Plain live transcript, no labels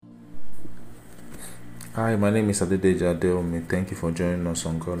Hi, my name is Adedeji Adeomi. Thank you for joining us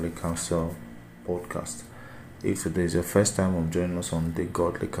on Godly Counsel podcast. If today is your first time of joining us on the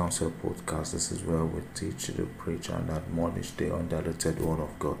Godly Counsel podcast, this is where we teach you to preach and admonish the undiluted word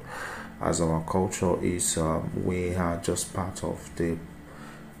of God. As our culture is, we are just part of the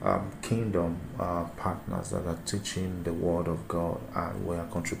kingdom partners that are teaching the word of God, and we are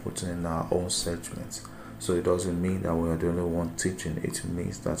contributing in our own segments. So it doesn't mean that we are the only one teaching. It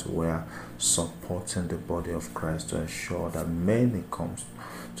means that we are supporting the body of Christ to ensure that many comes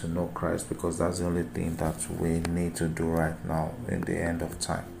to know Christ, because that's the only thing that we need to do right now in the end of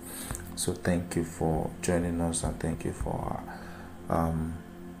time. So thank you for joining us, and thank you for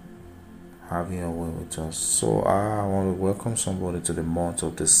having your way with us. So I want to welcome somebody to the month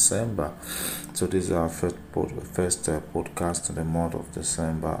of December. So this is our first podcast in the month of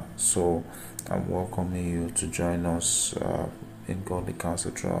December. So I'm welcoming you to join us in Godly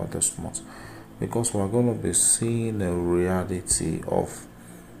Counsel throughout this month, because we're going to be seeing a reality of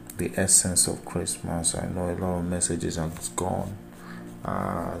the essence of Christmas. I know a lot of messages have gone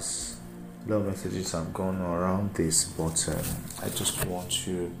around this, but I just want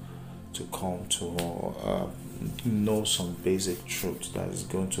you to come to know some basic truths that is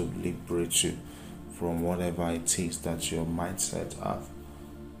going to liberate you from whatever it is that your mindset have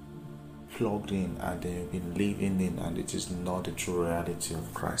plugged in and they've been living in, and it is not the true reality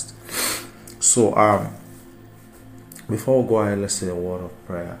of Christ. So before we go ahead, let's say a word of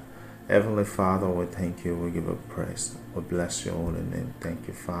prayer. Heavenly Father, we thank you, we give you praise, we bless your holy name. Thank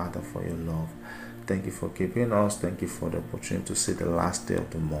you, Father, for your love. Thank you for keeping us. Thank you for the opportunity to see the last day of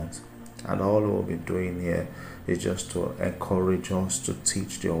the month. And all we'll be doing here is just to encourage us to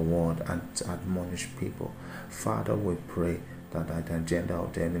teach your word and to admonish people. Father, we pray that the agenda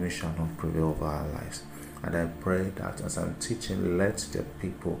of the enemy shall not prevail over our lives. And I pray that as I'm teaching, let the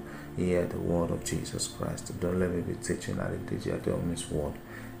people hear the word of Jesus Christ. Don't let me be teaching at the Adeomi's word.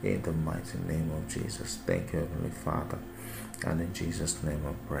 In the mighty name of Jesus. Thank you, Heavenly Father. And in Jesus' name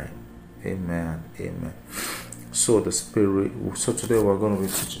I pray. Amen. Amen. So today we're going to be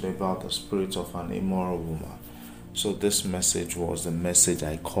teaching about the spirit of an immoral woman. So this message was the message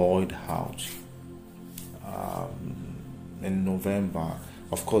I called out in November.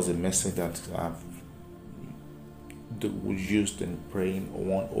 Of course, the message that was used in praying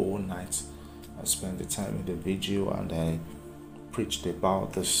one whole night. I spent the time in the vigil and I preached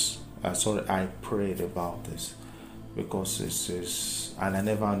about this. I prayed about this, because this is, and I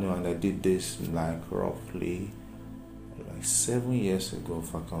never knew, and I did this roughly 7 years ago,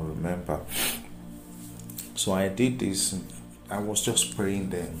 if I can remember. So I did this. I was just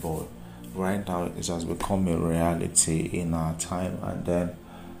praying then, but right now it has become a reality in our time, and then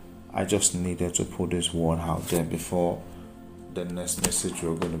I just needed to put this word out there before the next message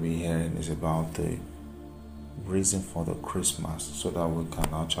we're going to be hearing is about the reason for the Christmas, so that we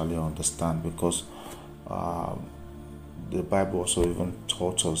can actually understand, because the Bible also even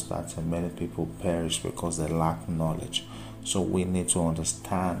taught us that many people perish because they lack knowledge. So we need to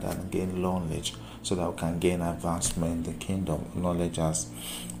understand and gain knowledge so that we can gain advancement in the kingdom. Knowledge has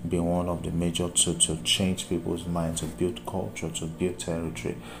been one of the major tools to change people's minds, to build culture, to build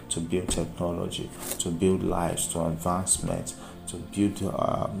territory, to build technology, to build lives, to advancement, to build,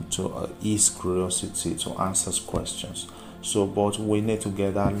 to ease curiosity, to answer questions. So, but we need to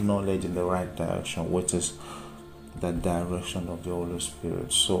get that knowledge in the right direction, which is the direction of the Holy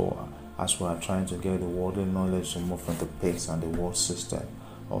Spirit. So, as we are trying to get the worldly knowledge to move from the pace and the world system,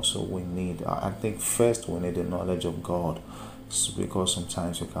 also we need, I think first we need the knowledge of God, because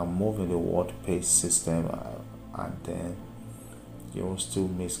sometimes you can move in the world pace system and then you will still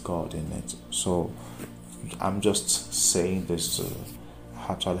miss God in it. So I'm just saying this to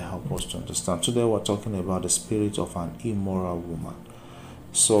actually help us to understand. Today we're talking about the spirit of an immoral woman.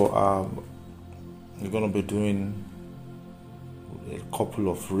 So we're going to be doing a couple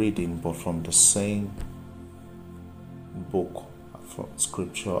of reading, but from the same book, from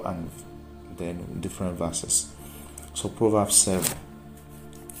scripture, and then different verses. So Proverbs 7.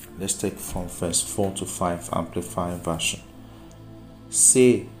 Let's take from verse 4 to 5, Amplified Version.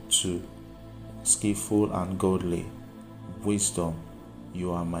 Say to skillful and godly wisdom,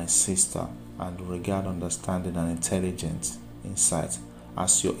 you are my sister, and regard understanding and intelligent insight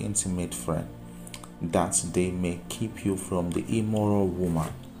as your intimate friend, that they may keep you from the immoral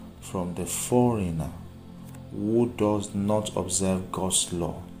woman, from the foreigner who does not observe God's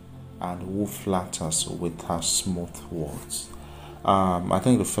law, and who flatters with her smooth words. I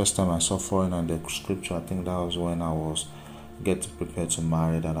think the first time I saw foreigner in the scripture, I think that was when I was get prepared to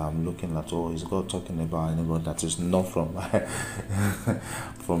marry that I'm looking at, oh, is God talking about anybody that is not from my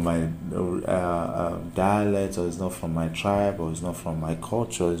from my dialect, or is not from my tribe, or is not from my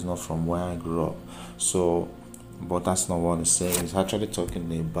culture, is not from where I grew up. So, but that's not what it's saying. It's actually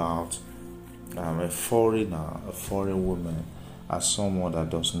talking about a foreigner, a foreign woman, as someone that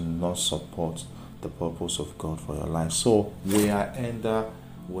does not support the purpose of God for your life. So we are either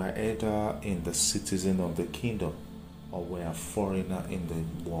in the citizen of the kingdom, or we are foreigner in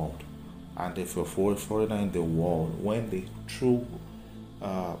the world. And if you're foreigner in the world, when the true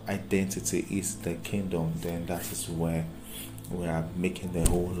identity is the kingdom, then that is where we are making a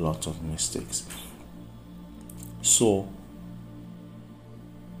whole lot of mistakes. So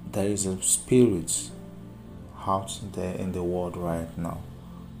there is a spirit out there in the world right now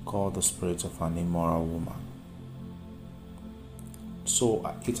called the spirit of an immoral woman. So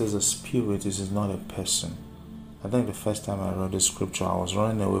it is a spirit, it is not a person. I think the first time I read the scripture, I was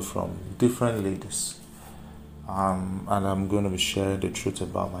running away from different ladies. And I'm going to be sharing the truth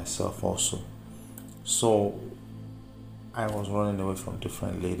about myself also. So I was running away from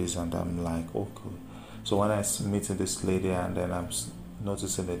different ladies, and I'm like, okay. So when I meet this lady, and then I'm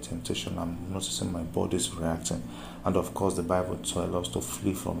noticing the temptation, I'm noticing my body's reacting. And of course, the Bible tells us to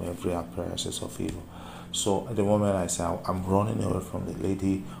flee from every appearances of evil. So at the moment I say I'm running away from the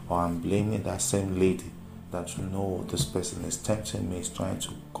lady, or I'm blaming that same lady, that no, this person is tempting me, is trying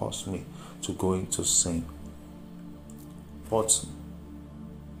to cause me to go into sin. But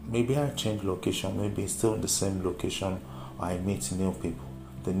maybe I change location, maybe it's still in the same location, or I meet new people.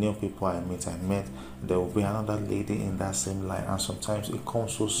 The new people I met, there will be another lady in that same line, and sometimes it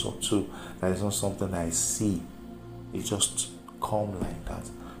comes so subtle that it's not something I see. It just comes like that.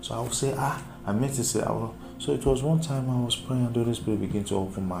 So I will say, I met this. So it was one time I was praying, and the Holy Spirit began to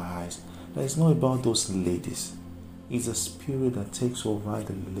open my eyes. That it's not about those ladies. It's a spirit that takes over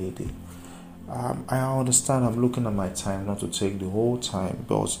the lady. I understand, I'm looking at my time, not to take the whole time,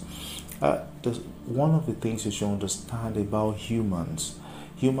 but one of the things you should understand about humans,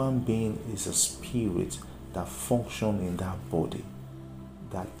 human being is a spirit that functions in that body.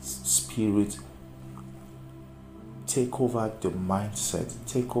 That spirit take over the mindset,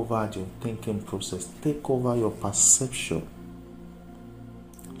 take over your thinking process, take over your perception.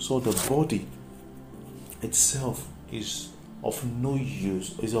 So the body itself is of no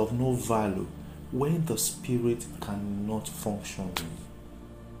use, is of no value when the spirit cannot function.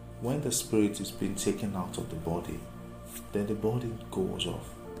 When the spirit is being taken out of the body, then the body goes off.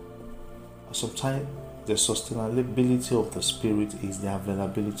 Sometimes the sustainability of the spirit is the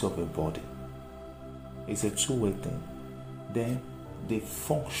availability of a body. It's a two-way thing. Then the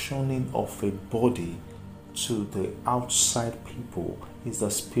functioning of a body to the outside people is the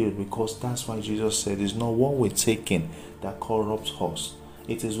spirit, because that's why Jesus said it's not what we're taking that corrupts us.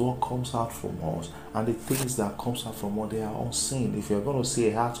 It is what comes out from us, and the things that comes out from us, they are unseen. If you're going to see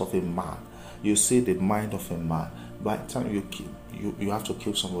a heart of a man, you see the mind of a man. By the time you have to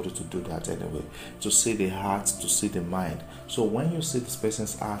kill somebody to do that anyway, to see the heart, to see the mind. So when you see this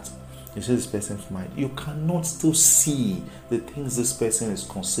person's heart, you see this person's mind, you cannot still see the things this person is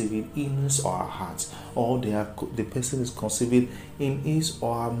conceiving in his or her heart, or the person is conceiving in his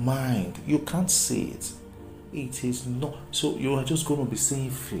or her mind. You can't see it. It is not. So you are just going to be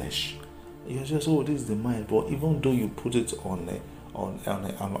seeing flesh. You're just, this is the mind. But even though you put it on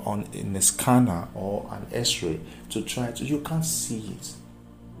in a scanner or an X-ray to try to, you can't see it.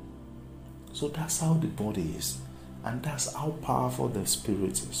 So that's how the body is, and that's how powerful the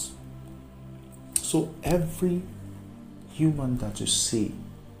spirit is. So every human that you see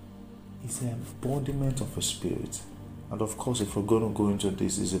is an embodiment of a spirit. And of course, if we're going to go into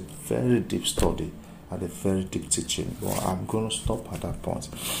this, it's a very deep study and a very deep teaching. But I'm going to stop at that point.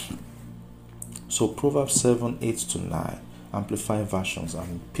 So Proverbs 7:8-9, Amplified versions,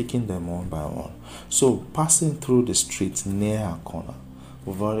 I'm picking them one by one. So passing through the street near a corner,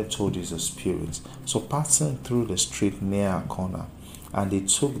 we've already told you it's a spirit. So passing through the street near a corner, and they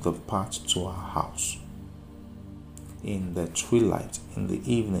took the path to her house. In the twilight, in the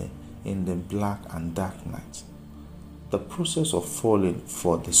evening, in the black and dark night. The process of falling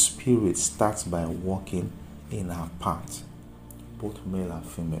for the spirit starts by walking in her path. Both male and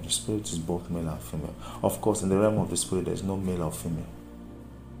female. The spirit is both male and female. Of course, in the realm of the spirit, there's no male or female.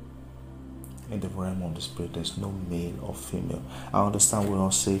 In the realm of the spirit, there's no male or female. I understand we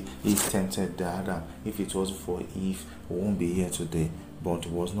all say Eve tempted Adam. If it wasn't for Eve, we won't be here today. But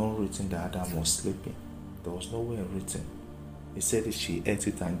it was not written that Adam was sleeping. There was nowhere written. He said that she ate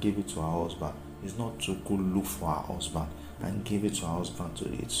it and gave it to her husband. It's not to go look for her husband and give it to her husband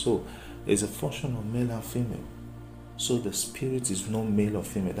to eat. So it's a function of male and female. So the spirit is not male or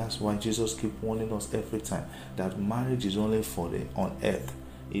female. That's why Jesus keeps warning us every time that marriage is only for the on earth.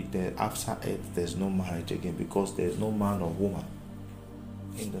 If there after earth there's no marriage again, because there's no man or woman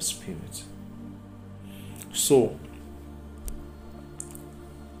in the spirit. So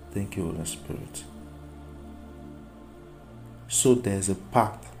thank you, Holy Spirit. So there's a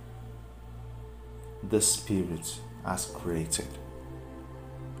path the Spirit has created,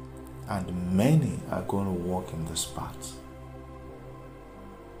 and many are going to walk in this path.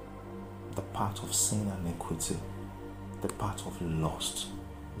 The path of sin and iniquity, the path of lust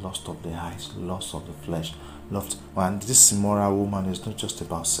of the eyes, lust of the flesh, lust. And this immoral woman is not just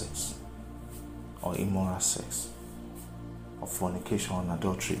about sex or immoral sex or fornication and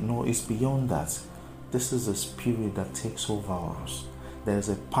adultery. No, it's beyond that. This is a spirit that takes over us. There's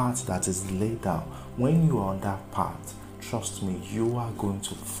a path that is laid down. When you are on that path, trust me, you are going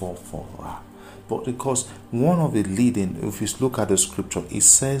to fall for her. But because one of the leading, if you look at the scripture, it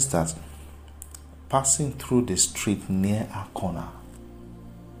says that passing through the street near a corner,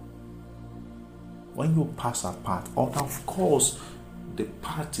 when you pass a path, of course, the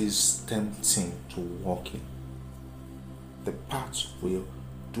path is tempting to walk in. The path will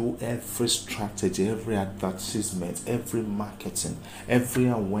do every strategy, every advertisement, every marketing, every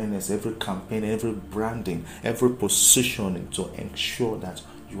awareness, every campaign, every branding, every positioning to ensure that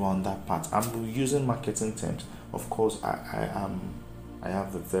you are on that path. I'm using marketing terms. Of course, I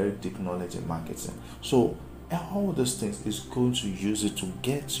have a very deep knowledge in marketing. So all these things is going to use it to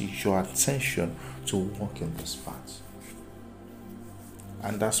get your attention to walk in this path.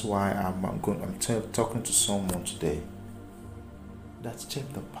 And that's why I'm talking to someone today. That's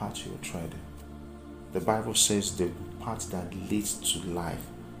check the path you're treading. The Bible says the path that leads to life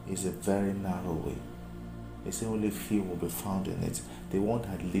is a very narrow way. They say only few will be found in it. The one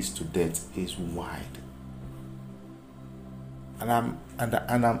that leads to death is wide. And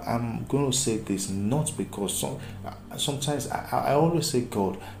I'm going to say this not because sometimes I always say,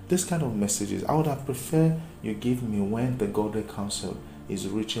 God, this kind of messages I would have preferred you give me when the Godly Counsel is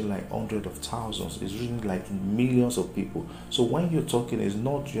reaching like hundreds of thousands, it's reaching like millions of people. So when you're talking, it's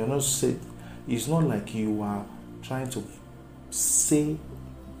not like you are trying to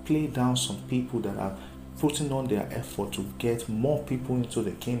play down some people that are putting on their effort to get more people into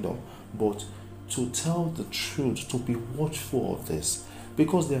the kingdom, but to tell the truth, to be watchful of this,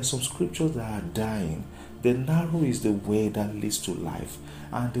 because there are some scriptures that are dying. The narrow is the way that leads to life,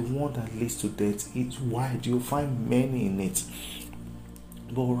 and the one that leads to death, it's wide. You'll find many in it.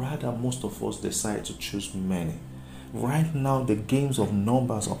 But rather, most of us decide to choose many. Right now, the games of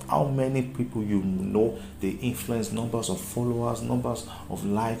numbers of how many people you know, they influence numbers of followers, numbers of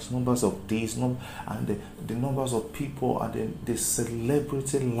likes, numbers of this, and the numbers of people, and the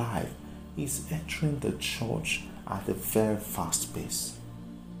celebrity life is entering the church at a very fast pace.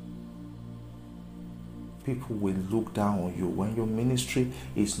 People will look down on you when your ministry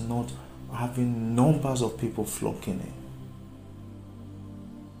is not having numbers of people flocking in.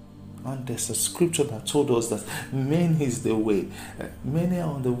 And there's a scripture that told us that many is the way. Many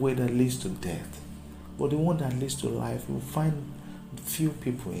are on the way that leads to death. But the one that leads to life, you'll find few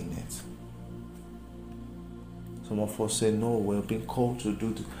people in it. Some of us say, no, we're being called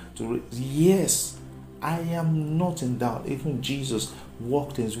to yes, I am not in doubt. Even Jesus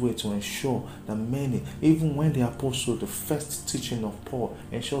walked his way to ensure that many, even when the apostle, the first teaching of Paul,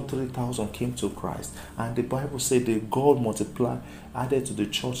 ensured 3,000 came to Christ. And the Bible said that God multiplied, added to the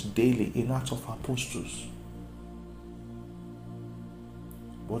church daily in Acts of Apostles.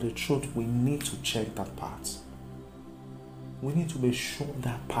 But the truth, we need to check that part. We need to be sure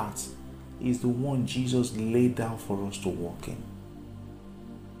that path is the one Jesus laid down for us to walk in.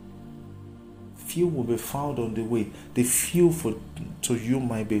 Few will be found on the way. The few to you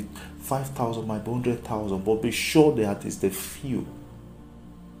might be 5,000, might be 100,000, but be sure that is the few.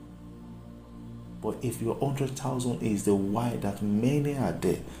 But if your 100,000 is the why that many are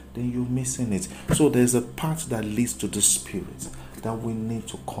there, then you're missing it. So there's a path that leads to the Spirit that we need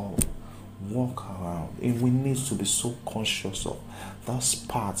to walk around, and we need to be so conscious of. That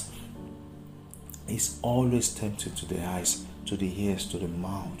path is always tempting to the eyes, to the ears, to the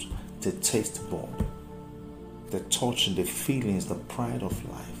mouth, the taste bud, the touch, the feelings, the pride of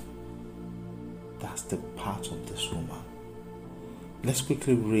life. That's the part of this woman. Let's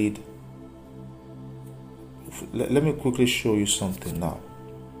quickly read. Let me quickly show you something now.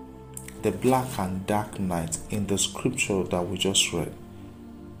 The black and dark night in the scripture that we just read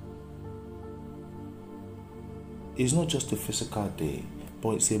is not just a physical day,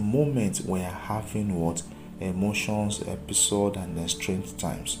 but it's a moment where having what? Emotions, episode, and then strange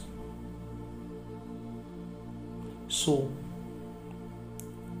times. So,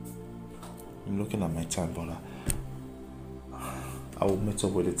 I'm looking at my time, but I will meet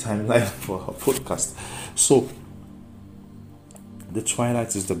up with the timeline for our podcast. So, the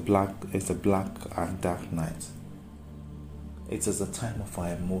twilight is the black and dark night. It is a time of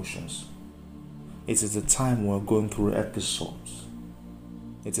our emotions. It is a time we're going through episodes.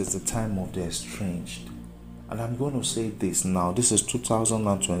 It is the time of the estranged. And I'm going to say this now. This is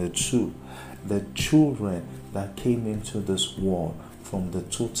 2022. The children that came into this world from the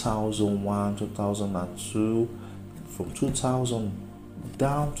 2001, 2002, from 2000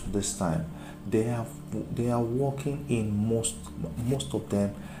 down to this time, they are walking in most of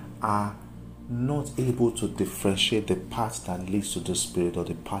them are not able to differentiate the path that leads to the spirit or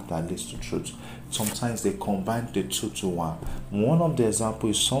the path that leads to truth. Sometimes they combine the two to one. One of the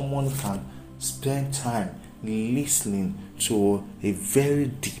examples is someone can spend time listening to a very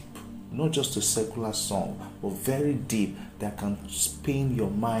deep, not just a secular song, but very deep, that can spin your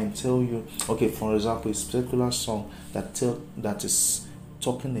mind, tell you, okay, for example, a secular song that is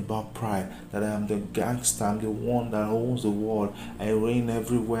talking about pride, that I am the gangster, I'm the one that owns the world, I reign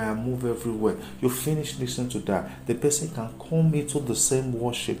everywhere, I move everywhere. You finish listening to that, the person can come into the same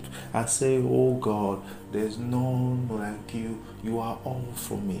worship and say, oh God, there's none like you, you are all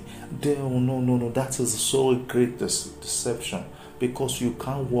for me. No, that is so great deception, because you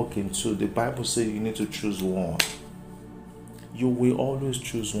can't walk in two. The Bible says you need to choose one. You will always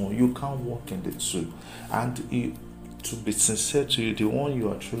choose one. You can't walk in the two. And to be sincere to you, the one you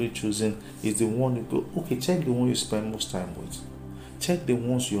are truly choosing is the one you go, okay, check the one you spend most time with. Check the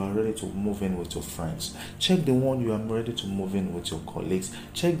ones you are ready to move in with your friends. Check the one you are ready to move in with your colleagues.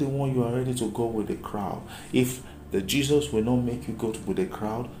 Check the one you are ready to go with the crowd. If the Jesus will not make you go with the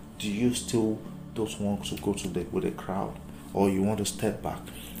crowd, do you still don't want to go with the crowd? Or you want to step back?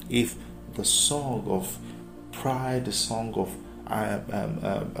 If the song of pride, the song of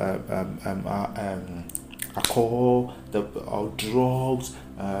alcohol, drugs,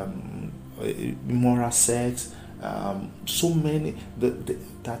 immoral sex, so many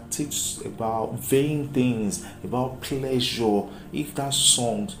that teach about vain things, about pleasure, if that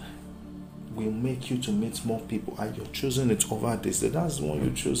song will make you to meet more people and you're choosing it over this, that's the one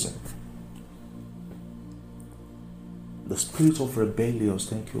you're choosing. The spirit of rebellion,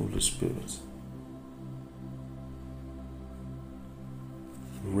 thank you, Holy Spirit,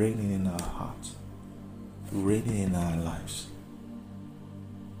 reigning in our hearts, reigning in our lives.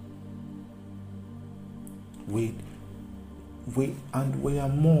 We are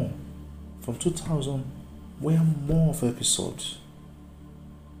more. From 2000, we are more of episodes.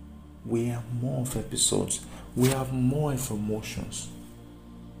 We are more of episodes. We have more of emotions.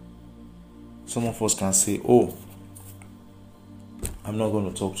 Some of us can say, oh, I'm not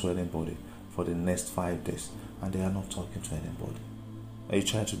going to talk to anybody for the next 5 days. And they are not talking to anybody. Are you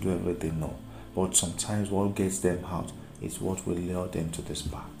trying to do everything? No. But sometimes what gets them out is what will lure them to this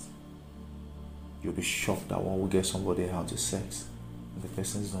path. You'll be shocked that what will get somebody out is sex. And the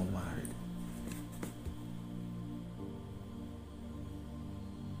person is not married.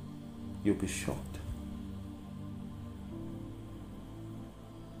 You'll be shocked.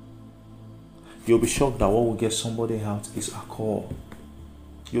 You'll be shocked that what will get somebody out is alcohol.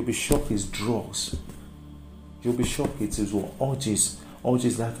 You'll be shocked it's drugs. You'll be shocked it is what? Orgies.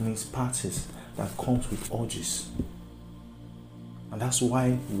 Orgies, that means parties that comes with orgies. And that's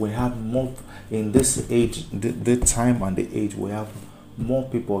why we have more in this age, the time and the age, we have more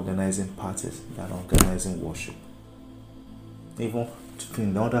people organizing parties than organizing worship. Even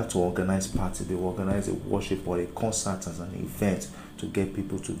in order to organize party, they will organize a worship or a concert as an event to get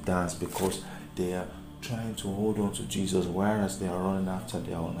people to dance, because they are trying to hold on to Jesus, whereas they are running after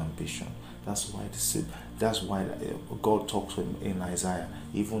their own ambition. That's why God talks in Isaiah.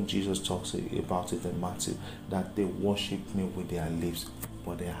 Even Jesus talks about it in Matthew, that they worship me with their lips,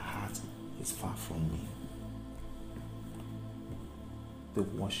 but their heart is far from me. They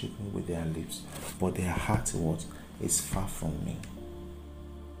worship me with their lips, but their heart is far from me.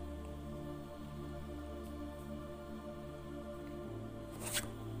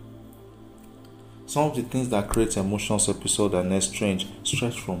 Some of the things that create emotions episode and estranged: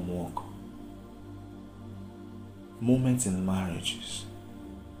 stress from work, moments in marriages,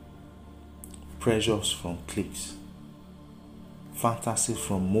 pressures from cliques, fantasies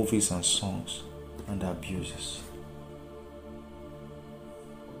from movies and songs, and abuses.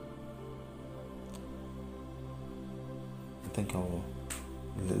 I think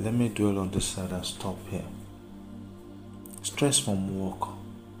let me dwell on this side and stop here. Stress from work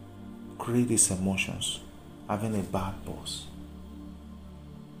create these emotions, having a bad boss.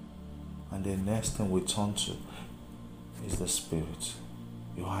 And the next thing we turn to, is the spirit.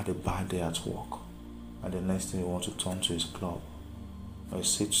 You had a bad day at work, and the next thing you want to turn to is club, or you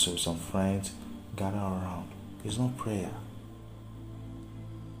sit to some friends, gather around. It's not prayer.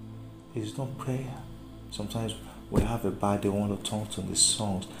 It's not prayer. Sometimes we have a bad day, we want to turn to the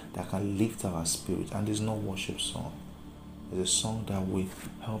songs that can lift our spirit, and it's not worship song. It's a song that will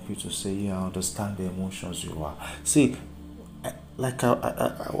help you to say, yeah, I understand the emotions you are. See, like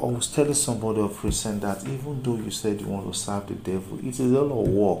I was telling somebody of recent that even though you said you want to serve the devil, it is a lot of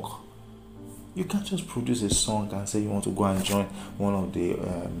work. You can't just produce a song and say you want to go and join one of the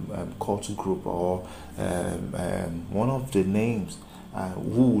cult group or one of the names,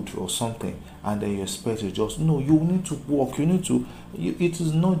 Wood or something, and then you expect to just, no, you need to work. You need to, it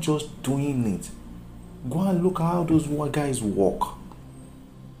is not just doing it. Go and look at how those guys work.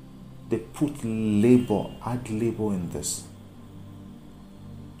 They put labor, add labor in this.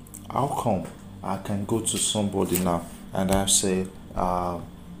 How come I can go to somebody now and I say,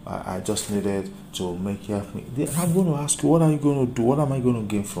 I just needed to make you help me? I'm going to ask you, what are you going to do? What am I going to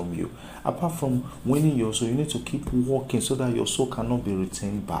gain from you? Apart from winning your soul, you need to keep working so that your soul cannot be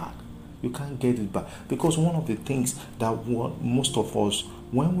retained back. You can't get it back. Because one of the things that most of us,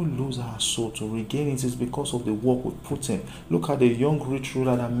 when we lose our soul, to regain it is because of the work we put in. Look at the young rich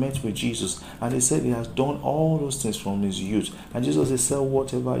ruler that met with Jesus, and he said he has done all those things from his youth. And Jesus said, sell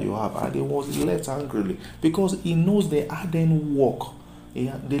whatever you have. And he was left angrily because he knows they hadn't work.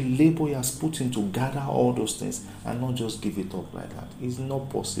 The labor he has put in to gather all those things and not just give it up like that. It's not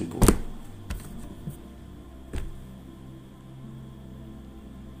possible.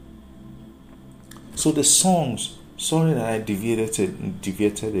 So the songs, sorry that I deviated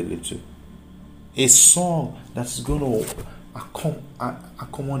a little. A song that's going to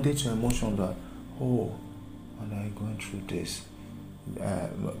accommodate your emotion that, oh, and I'm going through this.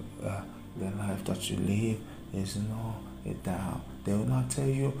 The life that you live is not a doubt. They will not tell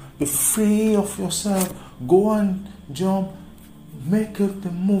you, be free of yourself. Go and jump. Make up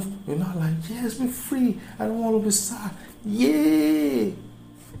the move. You're not like, yes, be free. I don't want to be sad. Yay!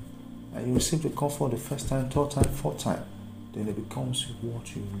 And you receive the comfort the first time, third time, fourth time. Then it becomes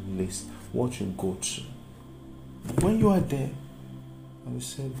what you list, what you go through. When you are there, and you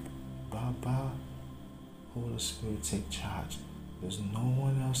say, Baba, Holy Spirit, take charge. There's no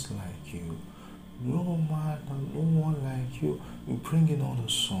one else like you. No man, no one like you. You bring in all the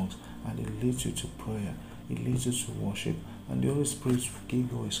songs, and it leads you to prayer. It leads you to worship. And the Holy Spirit will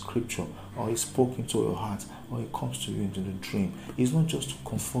give you a scripture, or He spoke into your heart, or it comes to you into the dream. It's not just to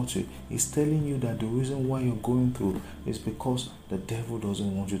comfort you. It's telling you that the reason why you're going through is because the devil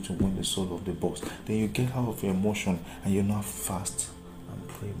doesn't want you to win the soul of the boss. Then you get out of your emotion and you now fast and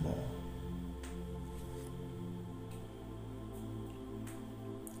pray more.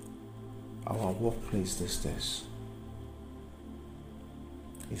 Our workplace these days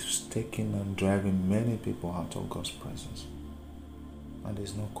is taking and driving many people out of God's presence. And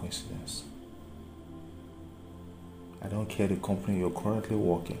there's no coincidence. I don't care the company you're currently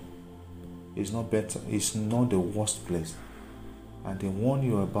working. It's not better. It's not the worst place. And the one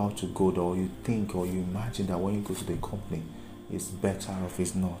you're about to go to, or you think or you imagine that when you go to the company, it's better off,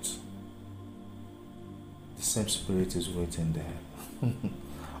 it's not. The same spirit is waiting there.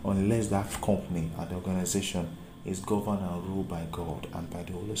 Unless that company and the organization is governed and ruled by God and by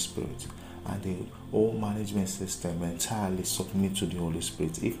the Holy Spirit, and the whole management system entirely submit to the Holy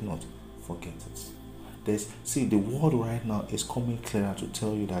Spirit. If not, forget it. The world right now is coming clearer to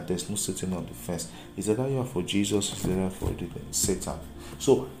tell you that there's no sitting on the fence. It's either you are for Jesus, it's either for Satan.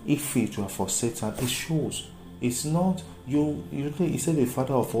 So if you are for Satan, it shows. It's not you. He said the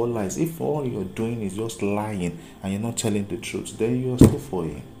father of all lies. If all you're doing is just lying and you're not telling the truth, then you are still for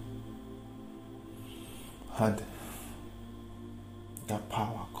him. And that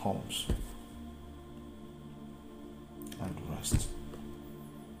power comes and rest.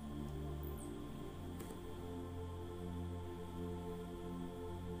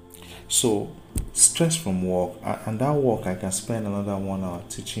 So, stress from work, and that work I can spend another 1 hour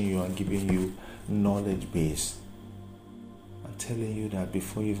teaching you and giving you knowledge base. I'm telling you that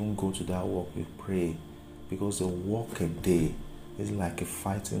before you even go to that work, you pray, because the work a day is like a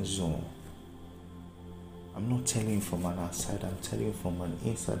fighting zone. I'm not telling you from an outside, I'm telling you from an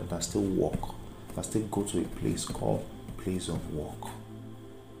inside that I still walk. I still go to a place called place of work.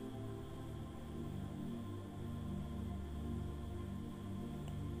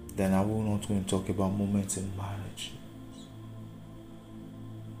 Then I will not going to talk about moments in marriage.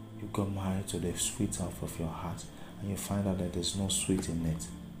 You got married to the sweetheart of your heart, and you find out that there's no sweet in it.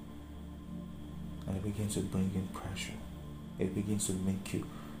 And it begins to bring in pressure. It begins to make you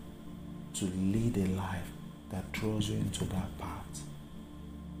to lead a life that draws you into that path.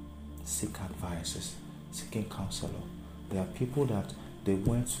 Seek advices, seeking counselor. There are people that they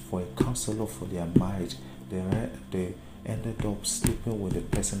went for a counselor for their marriage. They ended up sleeping with the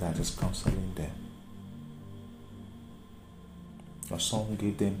person that is counseling them. Or some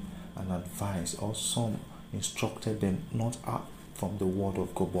gave them an advice, or some instructed them not out from the word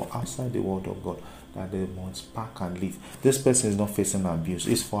of God, but outside the word of God, that they must pack and leave. This person is not facing abuse.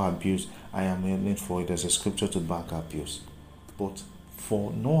 It's for abuse. I am aiming for it. There's a scripture to back abuse. But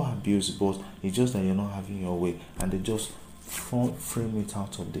for no abuse, but it's just that you're not having your way, and they just frame it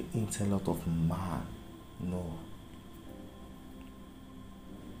out of the intellect of man. No.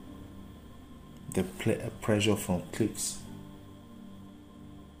 The pressure from cliques,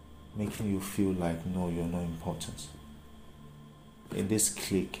 making you feel like, no, you're not important. In this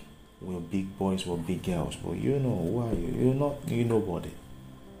clique, we're big boys, we're big girls, but you know, who are you? You're nobody.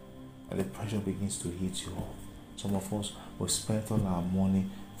 And the pressure begins to hit you off. Some of us will spend all our money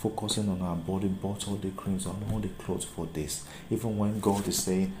focusing on our body, bought all the creams, on all the clothes for this. Even when God is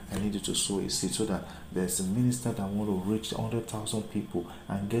saying, I need you to sow a seed so that there's a minister that want to reach 100,000 people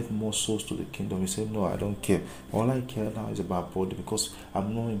and get more souls to the kingdom. You say, no, I don't care. All I care now is about body, because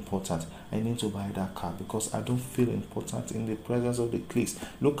I'm not important. I need to buy that car because I don't feel important in the presence of the cliques.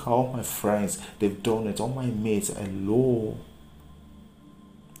 Look how all my friends, they've done it. All my mates, hello.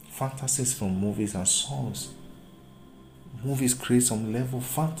 Fantasies from movies and songs. Movies create some level of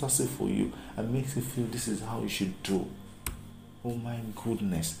fantasy for you and makes you feel this is how you should do. Oh my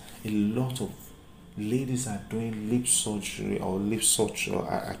goodness, a lot of ladies are doing lip surgery.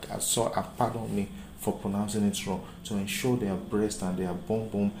 Pardon me for pronouncing it wrong, to ensure their breast and their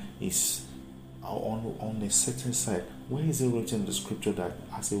bum is on a certain side. Where is it written in the scripture that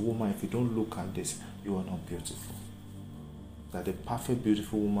as a woman, if you don't look at this, you are not beautiful? That the perfect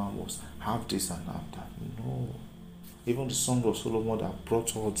beautiful woman must have this and have that. No. Even the Song of Solomon that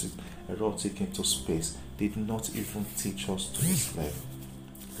brought all the erotic into space did not even teach us to this level.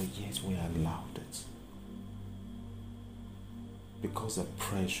 But yet we allowed it. Because the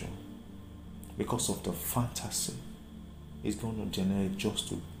pressure, because of the fantasy, is going to generate just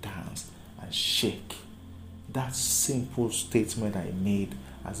to dance and shake. That simple statement I made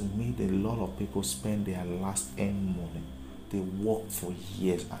has made a lot of people spend their last earned money. They work for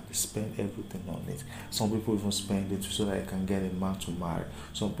years and they spend everything on it. Some people even spend it so that they can get a man to marry.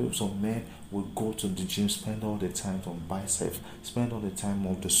 Some men will go to the gym, spend all the time on biceps, spend all the time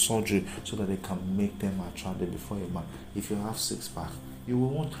on the surgery so that they can make them attractive before a man. If you have six pack, you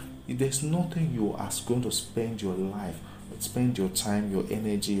will want. There's nothing you are going to spend your life, spend your time, your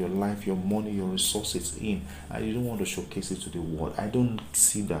energy, your life, your money, your resources in, and you don't want to showcase it to the world. I don't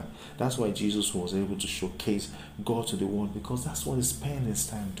see that. That's why Jesus was able to showcase God to the world, because that's what he spent his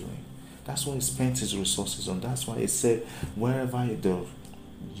time doing. That's what he spent his resources on. That's why he said, wherever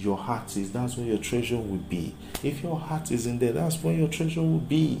your heart is, that's where your treasure will be. If your heart is in there, that's where your treasure will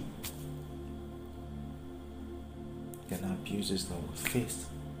be. There are abuses that we faced,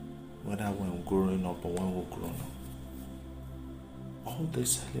 whether when we're growing up or when we're grown up. All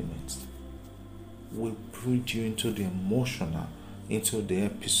these elements will bring you into the emotional, into the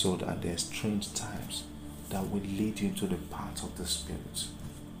episode and the strange times that will lead you into the path of the Spirit.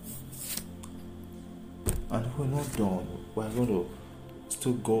 And we're not done. We're going to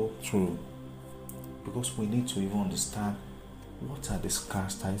still go through, because we need to even understand what are the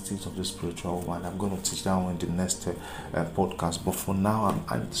characteristics of the spiritual one. I'm going to teach that one in the next podcast, but for now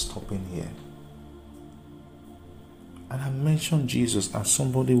I'm stopping here. And I mentioned Jesus, and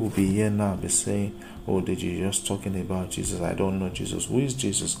somebody will be here now be saying, oh, did you just talking about Jesus? I don't know Jesus. Who is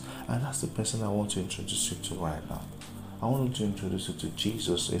Jesus? And that's the person I want to introduce you to right now. I want to introduce you to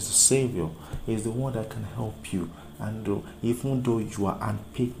Jesus. He's the Savior. He's the one that can help you. And even though you are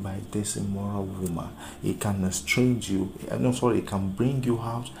unpicked by this immoral woman, he can estrange you. He can bring you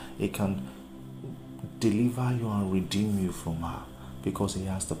out. He can deliver you and redeem you from her, because he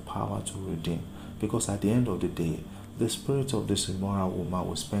has the power to redeem. Because at the end of the day, the spirit of this immoral woman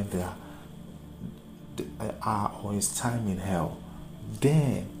will spend his time in hell.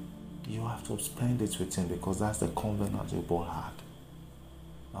 Then you have to spend it with him, because that's the covenant you both had.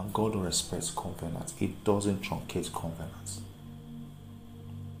 And God respects covenants. It doesn't truncate covenants.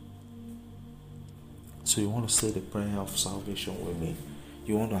 So you want to say the prayer of salvation with me.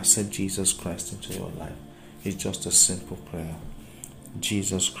 You want to accept Jesus Christ into your life. It's just a simple prayer.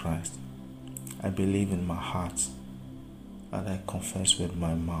 Jesus Christ, I believe in my heart and I confess with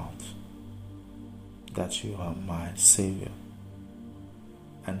my mouth that you are my Savior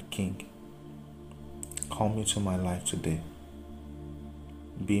and King. Come into my life today.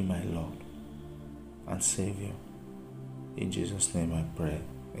 Be my Lord and Savior. In Jesus' name I pray.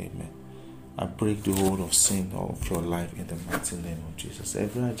 Amen. I break the hold of sin of your life in the mighty name of Jesus.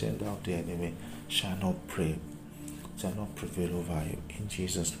 Every agenda of the enemy shall not prevail over you. In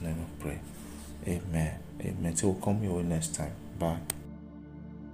Jesus' name I pray. Amen. Amen. Till we come your way next time. Bye.